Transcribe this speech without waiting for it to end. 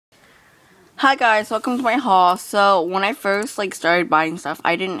Hi guys, welcome to my haul. So when I first started buying stuff,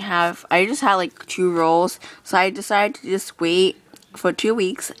 I just had like 2 rolls. So I decided to just wait for 2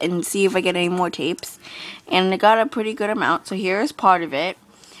 weeks and see if I get any more tapes. And I got a pretty good amount. So here's part of it.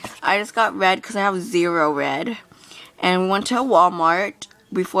 I just got red because I have 0 red. And we went to Walmart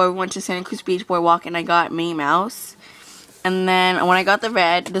before we went to Santa Cruz Beach Boardwalk, and I got Minnie Mouse. And then when I got the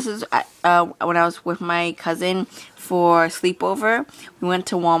red, this is when I was with my cousin for sleepover. We went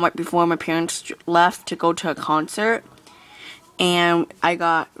to Walmart before my parents left to go to a concert. And I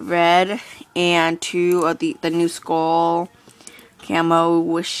got red and 2 of the new skull camo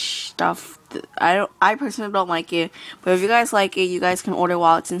wish stuff. I personally don't like it, but if you guys like it, you guys can order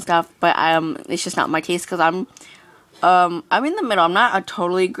wallets and stuff. But it's just not my taste because I'm in the middle. I'm not a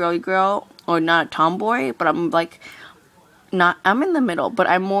totally girly girl or not a tomboy, but I'm in the middle, but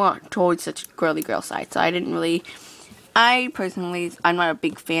I'm more towards such girly girl side. So I'm not a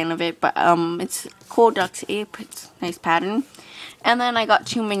big fan of it, but it's cool duct tape. It's a nice pattern. And then I got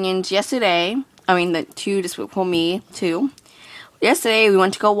 2 Minions yesterday. The 2 Despicable Me 2. Yesterday we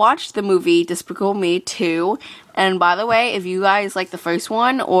went to go watch the movie Despicable Me 2. And by the way, if you guys like the first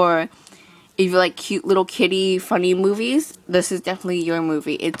one, or if you like cute little kitty funny movies, this is definitely your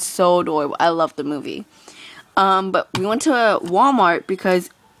movie. It's so adorable. I love the movie. But we went to Walmart because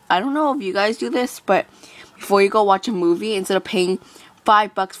I don't know if you guys do this, but before you go watch a movie, instead of paying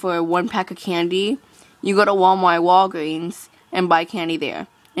 $5 for 1 pack of candy, you go to Walmart, Walgreens, and buy candy there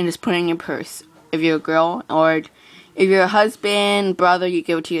and just put it in your purse. If you're a girl, or if you're a husband, brother, you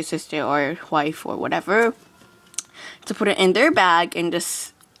give it to your sister or wife or whatever to put it in their bag, and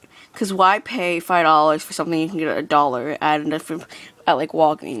just because why pay $5 for something you can get $1 at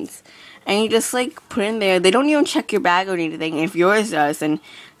Walgreens? And you just put it in there. They don't even check your bag or anything. If yours does, then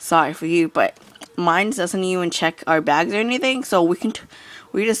sorry for you. But mine doesn't even check our bags or anything. So we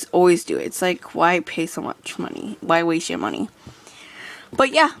just always do it. It's why pay so much money? Why waste your money?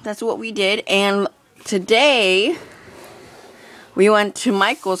 But yeah, that's what we did. And today we went to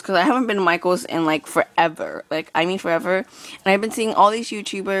Michael's because I haven't been to Michael's in forever. Forever. And I've been seeing all these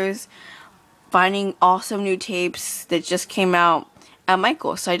YouTubers finding awesome new tapes that just came out at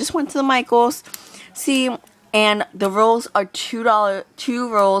Michael's. So I just went to the Michael's, and the rolls are $2, 2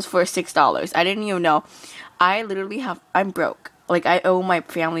 rolls for $6. I didn't even know. I'm broke. I owe my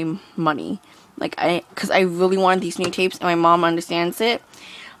family money. Because I really wanted these new tapes, and my mom understands it.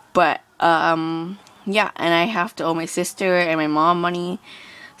 But, yeah, and I have to owe my sister and my mom money.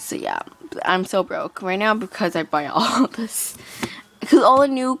 So yeah, I'm so broke right now because I buy all of this. Because all the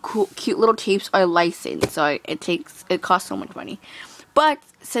new cool, cute little tapes are licensed, so it costs so much money. But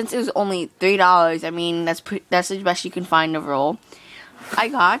since it was only $3, that's the best you can find a roll. I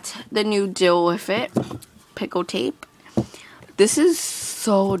got the new Deal With It pickle tape. This is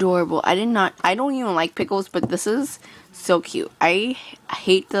so adorable. I don't even like pickles, but this is so cute. I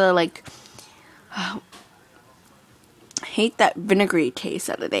hate hate that vinegary taste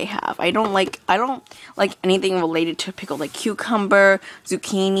that they have. I don't like anything related to pickle, like cucumber,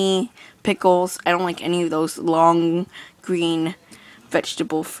 zucchini, pickles. I don't like any of those long green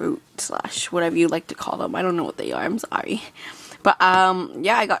vegetable fruit / whatever you like to call them. I don't know what they are. I'm sorry. But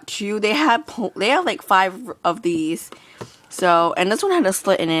yeah, I got 2. They have 5 of these. So, and this one had a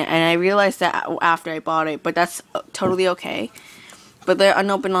slit in it, and I realized that after I bought it, but that's totally okay. But they're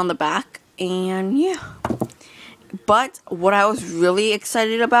unopened on the back, and yeah. But what I was really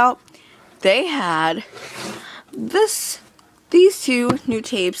excited about, they had these 2 new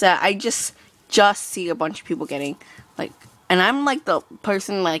tapes that I just see a bunch of people getting, and I'm the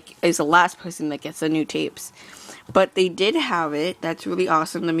person is the last person that gets the new tapes. But they did have it. That's really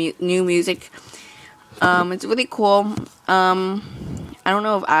awesome. The new music. It's really cool. I don't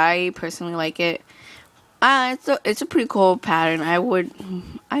know if I personally like it. It's a pretty cool pattern.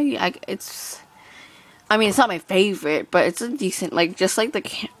 It's not my favorite, but it's a decent, just like the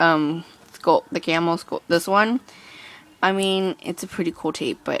camo skull, this one. It's a pretty cool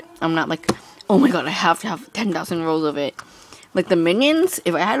tape, but I'm not oh my god, I have to have 10,000 rolls of it. The Minions,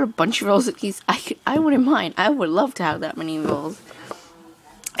 if I had a bunch of rolls of these, I wouldn't mind. I would love to have that many rolls.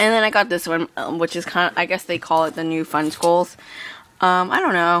 And then I got this one, which is I guess they call it the new Fun Skulls. I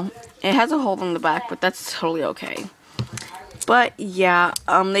don't know. It has a hole in the back, but that's totally okay. But yeah,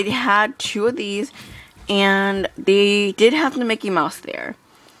 they had 2 of these, and they did have the Mickey Mouse there,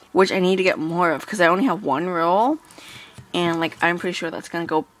 which I need to get more of because I only have 1 roll, and I'm pretty sure that's gonna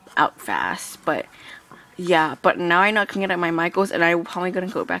go out fast. But yeah, but now I know I can get at my Michael's, and I'm probably gonna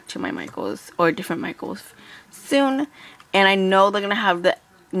go back to my Michael's or different Michael's soon. And I know they're gonna have the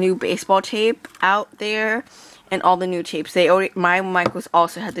new baseball tape out there, and all the new tapes. My Michaels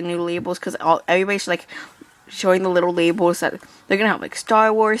also had the new labels because everybody's like showing the little labels that they're gonna have like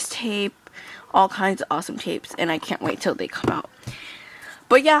Star Wars tape, all kinds of awesome tapes, and I can't wait till they come out.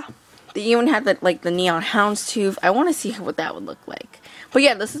 But yeah, they even had the neon houndstooth. I want to see what that would look like. But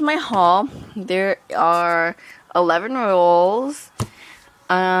yeah, this is my haul. There are 11 rolls,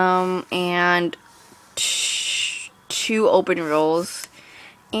 and 2 open rolls.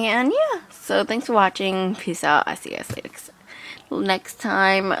 And yeah, so thanks for watching. Peace out. I'll see you guys later next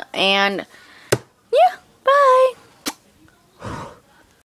time. And yeah, bye.